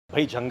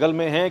भाई जंगल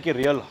में है कि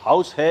रियल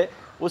हाउस है,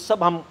 वो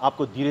सब हम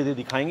आपको धीरे धीरे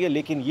दिखाएंगे।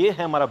 लेकिन ये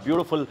है हमारा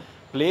ब्यूटीफुल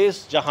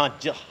प्लेस जहाँ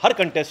हर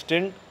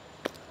कंटेस्टेंट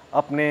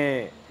अपने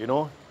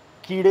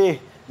कीड़े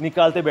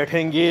निकालते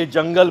बैठेंगे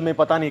जंगल में,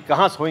 पता नहीं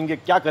कहाँ सोएंगे,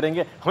 क्या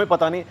करेंगे हमें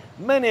पता नहीं।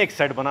 मैंने एक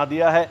सेट बना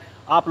दिया है,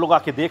 आप लोग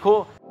आके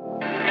देखो।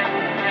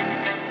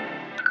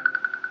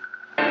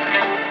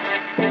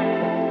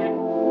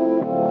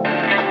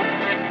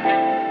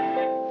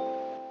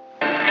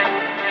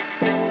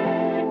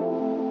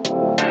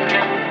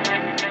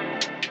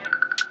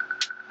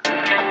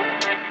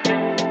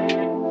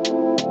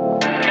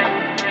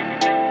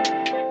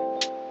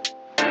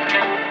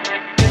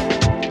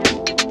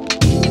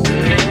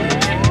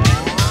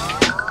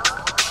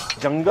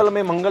 जंगल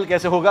में मंगल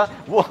कैसे होगा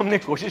वो हमने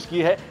कोशिश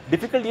की है।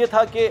 डिफिकल्ट ये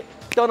था कि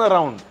टर्न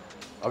अराउंड,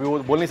 अभी वो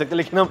बोल नहीं सकते,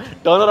 लेकिन हम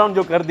टर्न अराउंड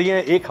जो कर दिए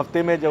एक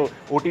हफ्ते में, जो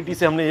OTT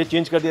से हमने ये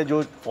चेंज कर दिया,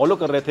 जो फॉलो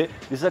कर रहे थे,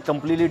 this is a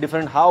completely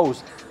different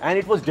house and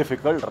it was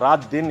difficult.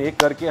 रात दिन एक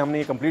करके हमने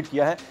ये कंप्लीट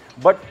किया है,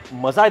 बट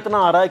मज़ा इतना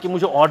आ रहा है कि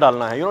मुझे और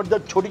डालना है।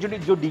 छोटी छोटी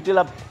जो डिटेल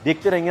आप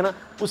देखते रहेंगे ना,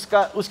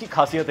 उसकी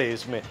खासियत है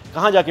इसमें।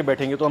 कहाँ जाके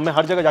बैठेंगे, तो मैं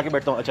हर जगह जाके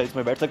बैठता हूँ, अच्छा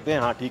इसमें बैठ सकते हैं,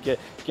 हाँ ठीक है,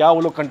 क्या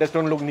वो लोग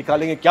कंटेस्टेंट लोग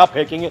निकालेंगे, क्या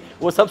फेंकेंगे,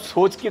 वो सब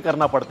सोच के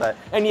करना पड़ता है।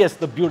 And yes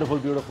the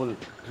beautiful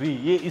tree,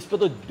 ये इस पर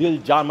तो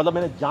दिल जान, मतलब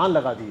मैंने जान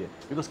लगा दी है,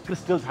 बिकॉज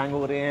क्रिस्टल्स हैंग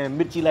हो रहे हैं,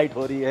 मिर्ची लाइट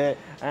हो रही है,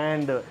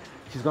 and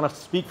she is gonna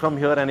speak from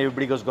here and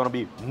everybody is gonna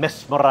be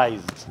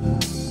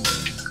mesmerised.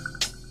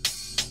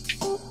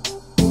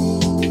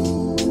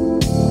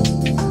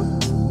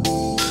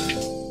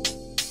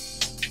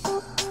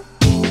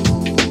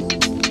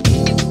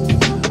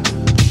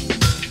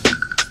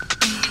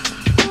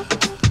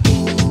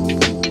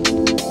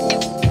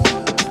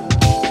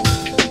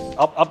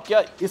 अब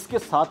क्या इसके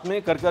साथ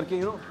में कर करके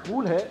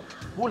पूल है,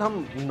 पूल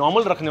हम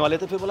नॉर्मल रखने वाले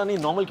थे, फिर बोला नहीं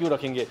नॉर्मल क्यों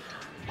रखेंगे,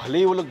 भले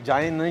ही वो लोग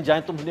जाएं नहीं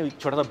जाएं, तो हमने एक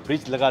छोटा सा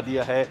ब्रिज लगा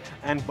दिया है।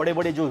 एंड बड़े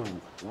बड़े जो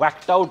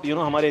वैक्ट आउट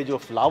हमारे जो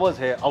फ्लावर्स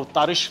है,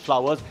 अवतारिश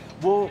फ्लावर्स,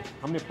 वो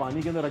हमने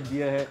पानी के अंदर रख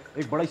दिया है।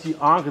 एक बड़ी सी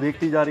आंख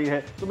देखती जा रही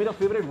है, तो मेरा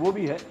फेवरेट वो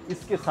भी है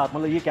इसके साथ,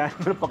 मतलब ये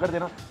कैमरा पकड़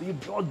देना तो ये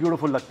बहुत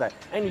ब्यूटीफुल लगता है।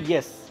 एंड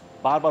येस,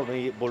 बार बार मैं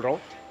ये बोल रहा हूँ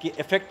कि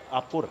इफेक्ट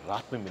आपको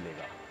रात में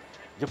मिलेगा,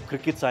 जब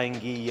क्रिकेट्स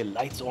आएंगी, ये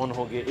लाइट्स ऑन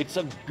हो गए, it's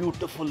a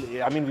beautiful,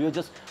 I mean we were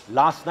just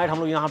last night हम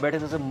लोग यहाँ बैठे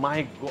थे,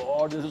 my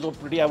God this is so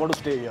pretty, I want to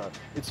stay here,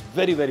 it's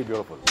very very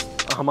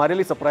beautiful. हमारे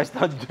लिए सरप्राइज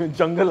था,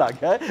 जंगल आ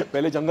गया है,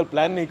 पहले जंगल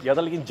प्लान नहीं किया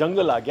था, लेकिन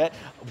जंगल आ गया है।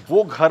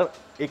 वो घर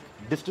एक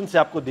डिस्टेंस से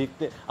आप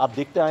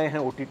देखते आए हैं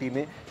OTT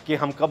में कि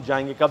हम कब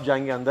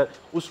जाएंगे अंदर,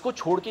 उसको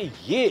छोड़ के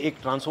ये एक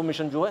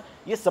ट्रांसफॉर्मेशन जो है,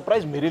 ये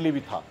सरप्राइज मेरे लिए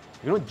भी था।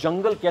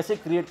 जंगल कैसे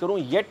क्रिएट करूँ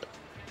yet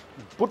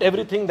put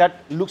everything that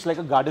looks like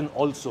a garden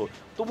also,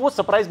 तो वो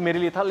सरप्राइज मेरे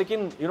लिए था।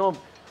 लेकिन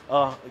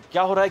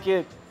क्या हो रहा है कि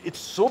इट्स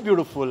सो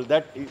ब्यूटीफुल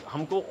दैट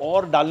हमको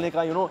और डालने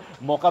का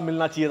मौका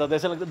मिलना चाहिए था। तो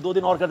ऐसे लगता है 2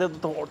 दिन और करते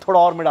तो थोड़ा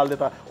और मैं डाल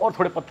देता, और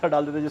थोड़े पत्थर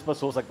डाल देते जिस पर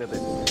सो सकते थे।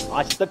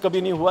 आज तक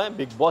कभी नहीं हुआ है,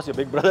 बिग बॉस या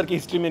बिग ब्रदर की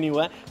हिस्ट्री में नहीं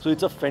हुआ है, so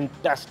it's a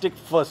fantastic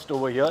first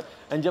over here.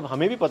 And जब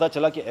हमें भी पता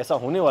चला कि ऐसा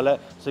होने वाला है,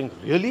 सेइंग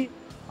रियली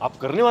आप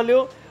करने वाले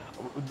हो,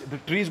 the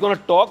tree is gonna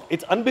talk,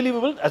 it's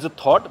unbelievable as a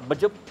thought, but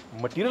जब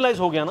मटीरियलाइज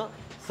हो गया ना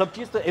सब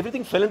चीज़, तो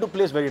everything fail into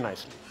place very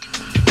nicely.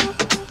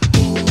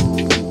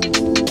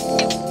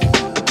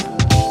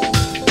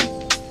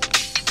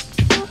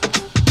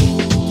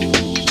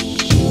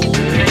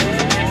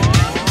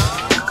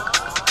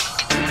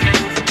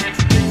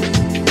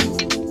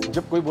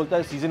 जब कोई बोलता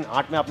है सीजन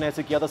 8 में आपने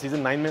ऐसे किया था,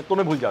 सीजन 9 में, तो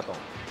मैं भूल जाता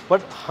हूँ।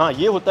 बट हाँ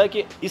ये होता है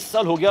कि इस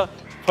साल हो गया,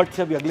 फट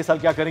से अभी अगले साल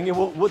क्या करेंगे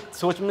वो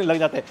सोचने लग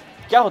जाता है।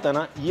 क्या होता है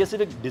ना, ये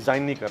सिर्फ एक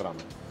डिज़ाइन नहीं कर रहा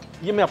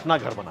ये मैं अपना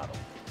घर बना रहा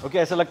हूँ। ओके,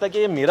 ऐसा लगता है कि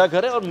ये मेरा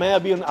घर है और मैं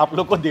अभी आप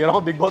लोग को दे रहा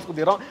हूँ, बिग बॉस को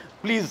दे रहा हूँ,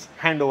 प्लीज़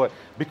हैंड ओवर।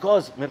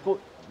 बिकॉज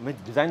मैं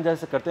डिज़ाइन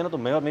जैसे करते हैं ना, तो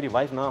मैं और मेरी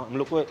वाइफ ना,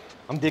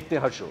 हम देखते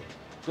हैं हर शो,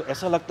 तो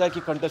ऐसा लगता है कि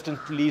कंटेस्टेंट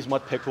प्लीज़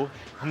मत फेंको,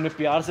 हमने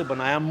प्यार से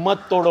बनाया,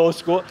 मत तोड़ो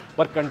उसको,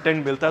 पर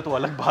कंटेंट मिलता है तो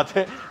अलग बात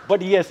है।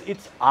 But yes,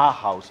 it's our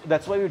house,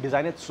 that's why we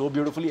design it so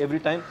beautifully every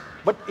time.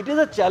 But it is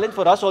a challenge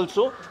for us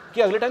also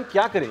कि अगले टाइम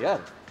क्या करें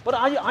यार, पर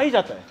आज आ ही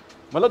जाता है।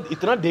 मतलब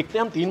इतना देखते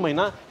हैं हम 3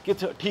 महीना कि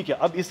ठीक है,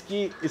 अब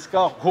इसका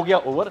हो गया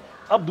ओवर,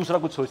 अब दूसरा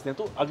कुछ सोचते हैं,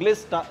 तो अगले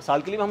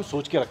साल के लिए हम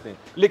सोच के रखते हैं।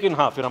 लेकिन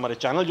हाँ, फिर हमारे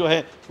चैनल जो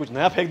है कुछ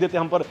नया फेंक देते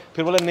हैं हम पर,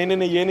 फिर बोले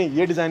नहीं ये नहीं,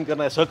 ये डिज़ाइन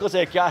करना है, सर्कस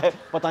है, क्या है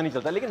पता नहीं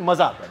चलता, लेकिन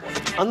मज़ा आता है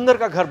बहुत। अंदर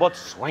का घर बहुत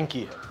स्वैंकी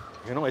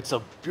है, it's a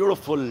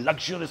beautiful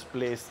luxurious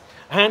place.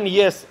 And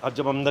yes, अब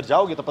जब अंदर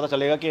जाओगे तो पता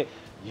चलेगा कि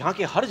यहाँ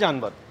के हर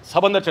जानवर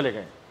सब अंदर चले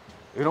गए,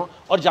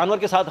 और जानवर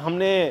के साथ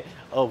हमने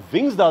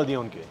विंग्स डाल दिए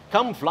उनके,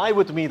 कम fly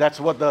with me,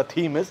 that's what the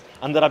theme is.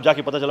 अंदर आप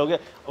जाके पता चलोगे,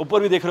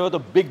 ऊपर भी देख रहे हो तो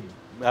बिग,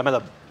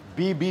 मतलब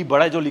BB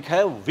बड़ा जो लिखा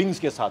है विंग्स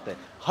के साथ है,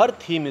 हर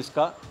थीम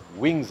इसका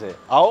विंग्स है।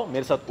 आओ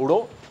मेरे साथ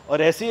उड़ो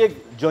और ऐसी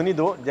एक जर्नी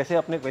दो जैसे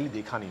आपने पहले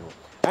देखा नहीं हो।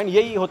 एंड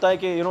यही होता है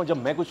कि जब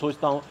मैं कुछ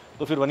सोचता हूँ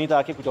तो फिर वनीता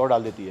आके कुछ और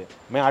डाल देती है,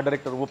 मैं आर्ट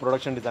डायरेक्टर हूँ, वो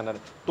प्रोडक्शन डिज़ाइनर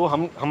है, तो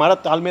हमारा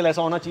तालमेल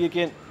ऐसा होना चाहिए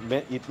कि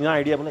मैं इतना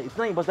आइडिया बोला,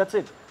 इतना ही बस, दैट्स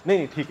इट,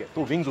 नहीं ठीक है,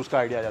 तो विंग्स उसका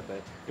आइडिया आ जाता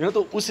है।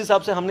 तो उस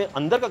हिसाब से हमने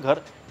अंदर का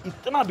घर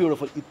इतना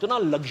ब्यूटीफुल, इतना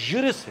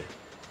लग्जरियस है,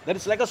 that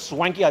is like a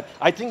swanky,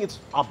 I think it's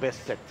our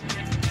best set.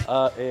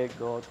 1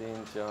 2 3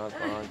 4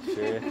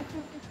 5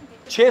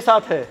 6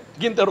 7 है,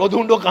 गिनते रहो,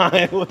 ढूंढो कहाँ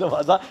है वो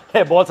दरवाजा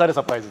है, बहुत सारे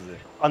सरप्राइजेस है।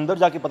 अंदर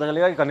जाके पता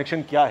चलेगा कि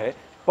कनेक्शन क्या है,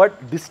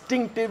 बट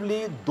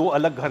डिस्टिंक्टिवली 2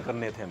 अलग घर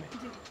करने थे हमें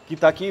कि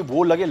ताकि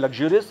वो लगे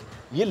लग्जरियस।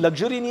 ये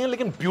लग्जरी नहीं है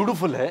लेकिन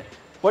ब्यूटीफुल है,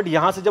 बट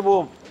यहाँ से जब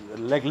वो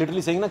लाइक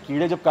लिटरली सेइंग ना,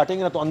 कीड़े जब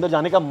काटेंगे ना तो अंदर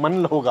जाने का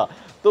मन होगा,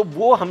 तो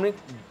वो हमने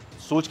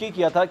सोच के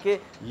किया था कि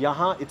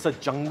यहाँ इट्स अ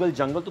जंगल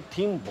जंगल, तो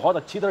थीम बहुत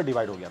अच्छी तरह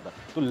डिवाइड हो गया था।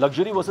 तो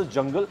luxury versus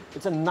jungle,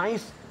 it's a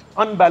nice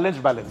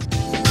unbalanced balance.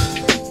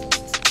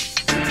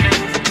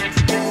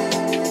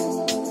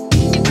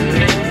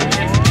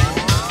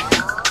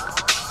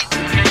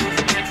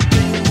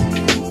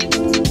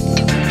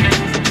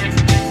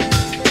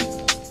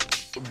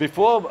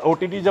 Before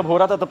OTT जब हो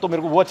रहा था तब तो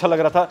मेरे को वो अच्छा लग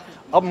रहा था,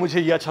 अब मुझे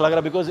ये अच्छा लग रहा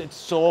है बिकॉज इट्स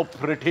सो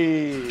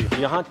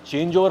प्रिटी। यहाँ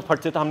चेंज ओवर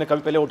फट से था, हमने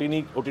कभी पहले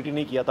OTT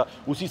नहीं किया था,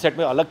 उसी सेट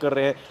में अलग कर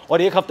रहे हैं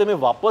और एक हफ्ते में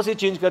वापस ही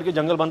चेंज करके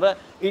जंगल बन रहा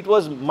है। It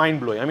was mind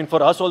blowing, I mean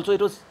for us also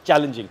it was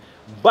challenging,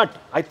 but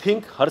I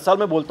think हर साल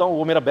मैं बोलता हूँ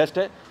वो मेरा बेस्ट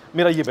है,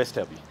 मेरा ये बेस्ट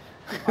है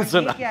अभी।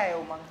 सुना क्या है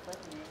उमंग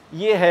सर?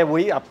 ये है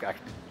वही आप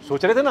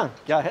सोच रहे थे ना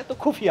क्या है, तो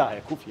खुफिया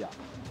है,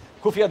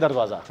 खुफिया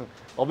दरवाज़ा।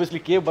 ऑब्वियसली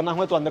केव बना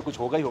हुआ है तो अंदर कुछ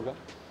होगा ही होगा,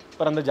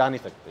 पर अंदर जा नहीं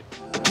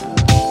सकते।